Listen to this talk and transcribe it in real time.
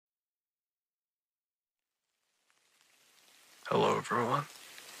Hello, everyone.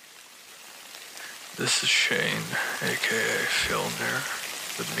 This is Shane, aka Filner,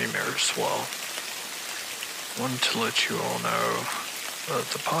 with Mimir as well. Wanted to let you all know that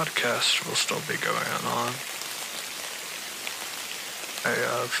the podcast will still be going on. I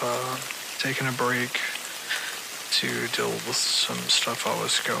have taken a break to deal with some stuff I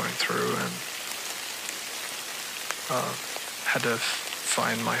was going through and had to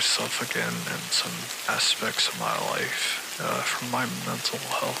find myself again in some aspects of my life from my mental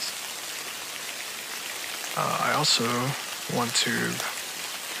health. I also want to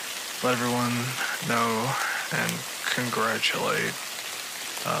let everyone know and congratulate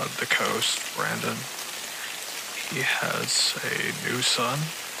the co-host, Brandon. He has a new son,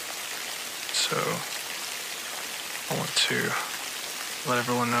 so I want to let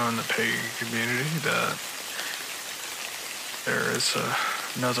everyone know in the pagan community that there is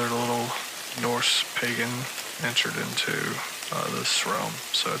another little Norse pagan entered into this realm,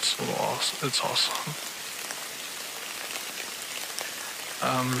 so it's a little awesome. It's awesome.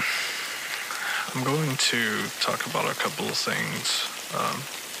 I'm going to talk about a couple of things.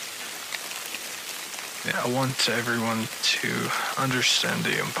 I want everyone to understand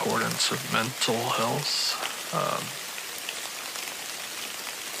the importance of mental health.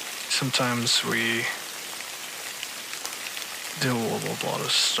 Sometimes we deal with a lot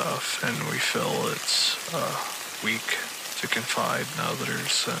of stuff and we feel it's weak to confide in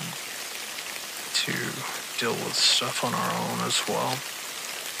others and to deal with stuff on our own as well.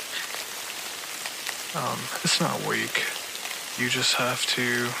 It's not weak. You just have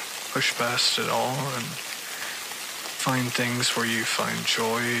to push past it all and find things where you find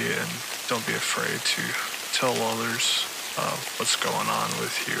joy, and don't be afraid to tell others what's going on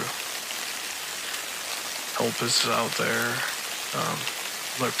with you. Help is out there.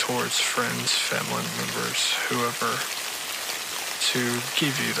 Look towards friends, family members, whoever, to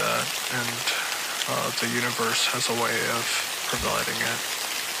give you that, and the universe has a way of providing it.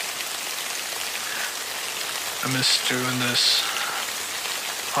 I miss doing this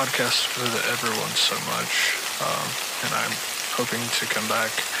podcast with everyone so much, and I'm hoping to come back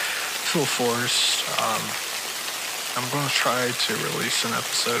full force. I'm going to try to release an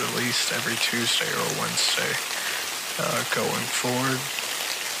episode at least every Tuesday or Wednesday going forward.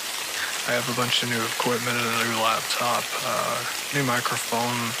 I have a bunch of new equipment and a new laptop, new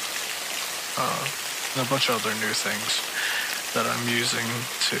microphone, and a bunch of other new things that I'm using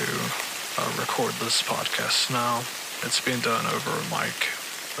to record this podcast now. It's being done over a mic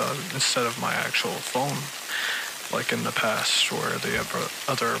instead of my actual phone, like in the past where the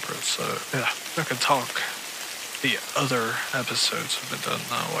other episodes, I can talk. The other episodes have been done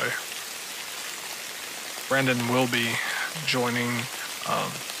that way. Brandon will be joining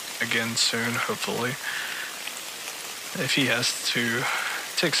again soon, hopefully. If he has to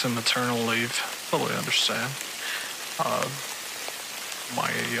take some maternal leave, totally understand. My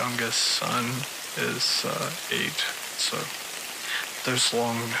youngest son is 8, so there's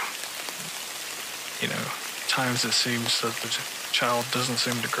long, times it seems that the child doesn't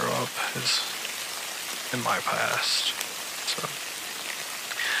seem to grow up is in my past. So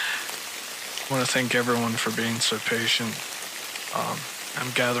I want to thank everyone for being so patient.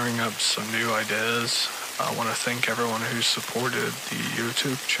 I'm gathering up some new ideas. I want to thank everyone who supported the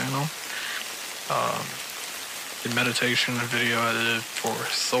YouTube channel. The meditation video I did for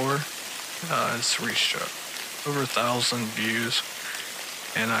Thor has reached over 1,000 views,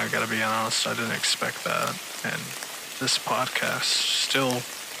 and I gotta be honest, I didn't expect that. And this podcast still,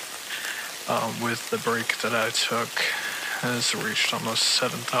 with the break that I took, has reached almost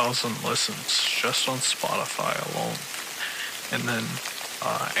 7,000 listens just on Spotify alone. And then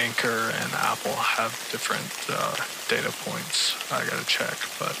Anchor and Apple have different data points I gotta check,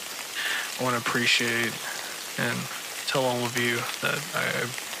 but I want to appreciate and tell all of you that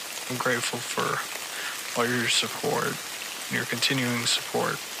I'm grateful for all your support and your continuing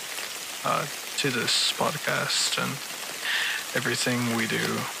support to this podcast and everything we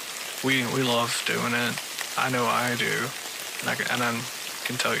do. We love doing it. I know I do, and I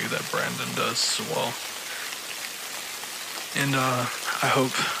can tell you that Brandon does as well. And I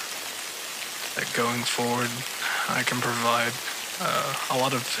hope that going forward I can provide a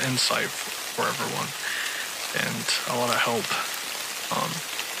lot of insight for everyone and a lot of help,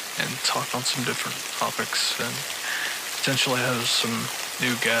 and talk on some different topics, and potentially have some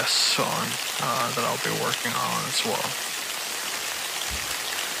new guests on that I'll be working on as well.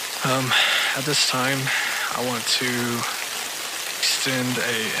 At this time, I want to extend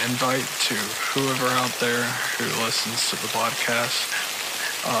a invite to whoever out there who listens to the podcast.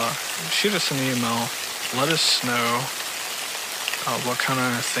 Shoot us an email. Let us know what kind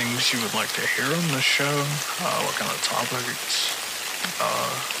of things you would like to hear on the show, what kind of topics,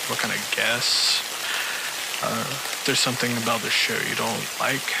 what kind of guests. If there's something about the show you don't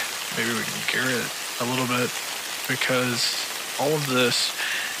like, maybe we can gear it a little bit, because all of this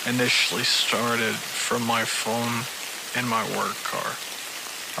initially started from my phone in my work car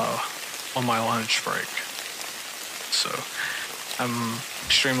on my lunch break. So I'm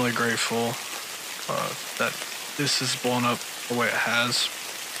extremely grateful that this has blown up the way it has,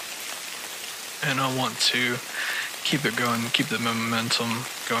 and I want to keep it going, keep the momentum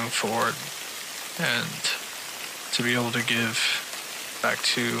going forward, and to be able to give back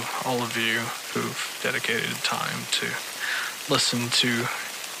to all of you who've dedicated time to listen to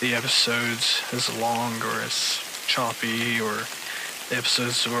the episodes as long or as choppy, or the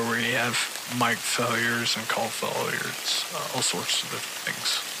episodes where we have mic failures and call failures, all sorts of different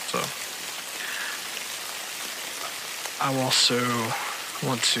things. So I also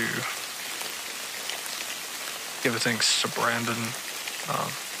want to give thanks to Brandon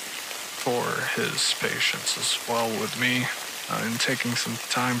for his patience as well with me and taking some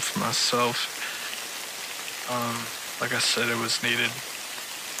time for myself. Like I said, it was needed.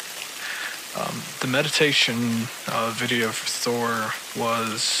 The meditation video for Thor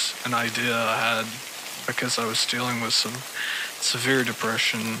was an idea I had because I was dealing with some severe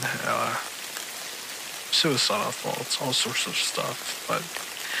depression, suicidal thoughts, all sorts of stuff. But,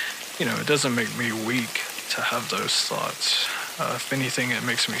 it doesn't make me weak to have those thoughts. If anything, it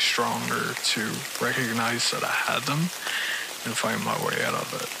makes me stronger to recognize that I had them and find my way out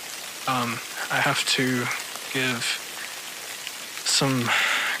of it. I have to give some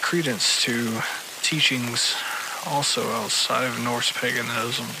credence to teachings also outside of Norse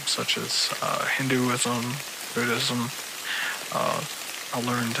paganism, such as Hinduism, Buddhism. I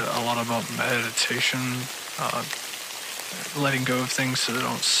learned a lot about meditation, letting go of things that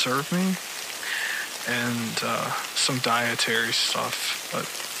don't serve me, and some dietary stuff. But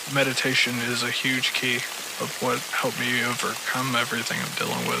meditation is a huge key of what helped me overcome everything I'm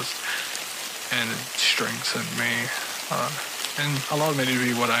dealing with, and it strengthened me and allowed me to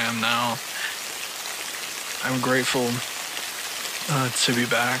be what I am now. I'm grateful to be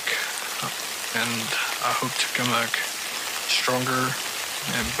back, and I hope to come back stronger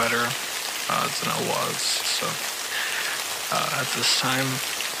and better than I was. So at this time,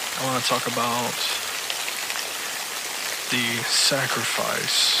 I want to talk about the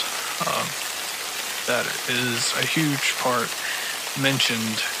sacrifice that is a huge part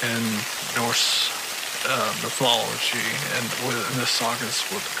mentioned in Norse mythology and in the sagas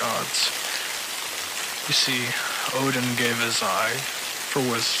with the gods. You see, Odin gave his eye for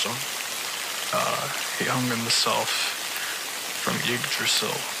wisdom. He hung himself from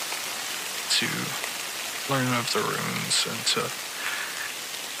Yggdrasil to learn of the runes and to,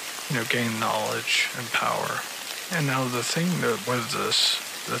 gain knowledge and power. And now the thing that with this,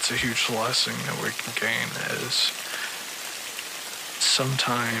 that's a huge lesson that we can gain is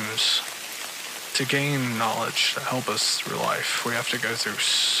sometimes to gain knowledge to help us through life, we have to go through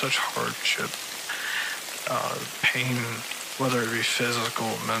such hardship, pain, whether it be physical,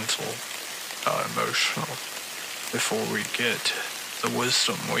 mental, emotional, before we get the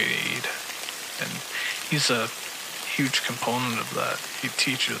wisdom we need. And he's a huge component of that. He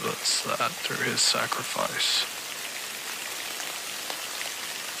teaches us that through his sacrifice.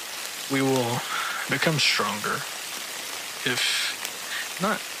 We will become stronger if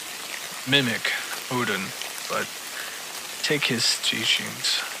not mimic Odin, but take his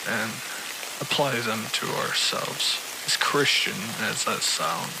teachings and apply them to ourselves. As Christian as that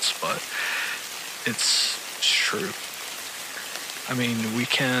sounds, but it's true. I mean, we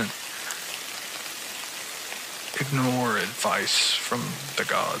can't ignore advice from the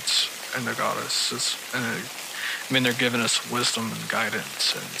gods and the goddesses. And they're giving us wisdom and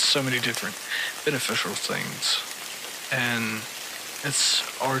guidance and so many different beneficial things. And it's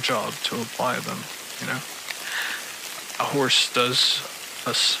our job to apply them, A horse does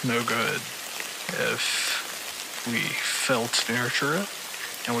us no good if we fail to nurture it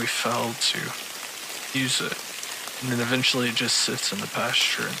and we fail to use it. And then eventually it just sits in the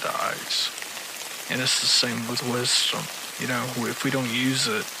pasture and dies. And it's the same with wisdom. If we don't use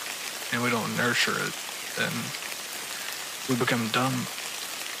it and we don't nurture it, then we become dumb.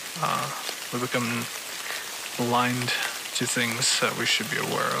 We become blind to things that we should be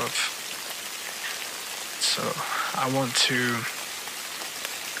aware of. So I want to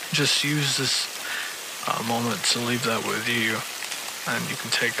just use this moment to leave that with you, and you can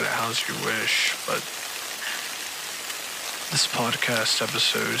take it as you wish. But this podcast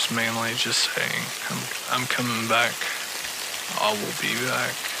episode is mainly just saying I'm coming back I will be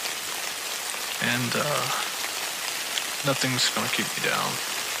back. And nothing's gonna keep me down.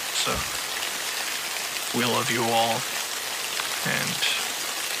 So we love you all, and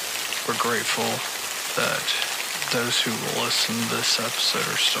we're grateful that those who will listen to this episode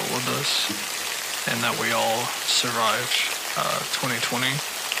are still with us, and that we all survived 2020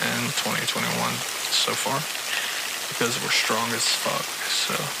 and 2021 so far, because we're strong as fuck.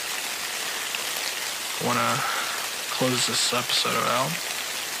 So I want to close this episode out,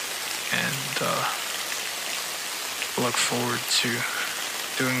 and look forward to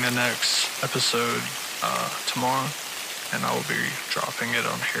doing the next episode tomorrow, and I will be dropping it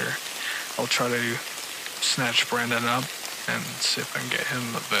on here. I'll try to snatch Brandon up and see if I can get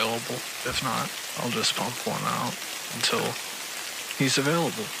him available. If not, I'll just pump one out until he's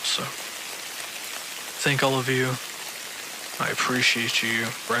available. So thank all of you. I appreciate you.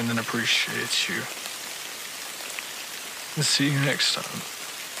 Brandon appreciates you. And see you next time.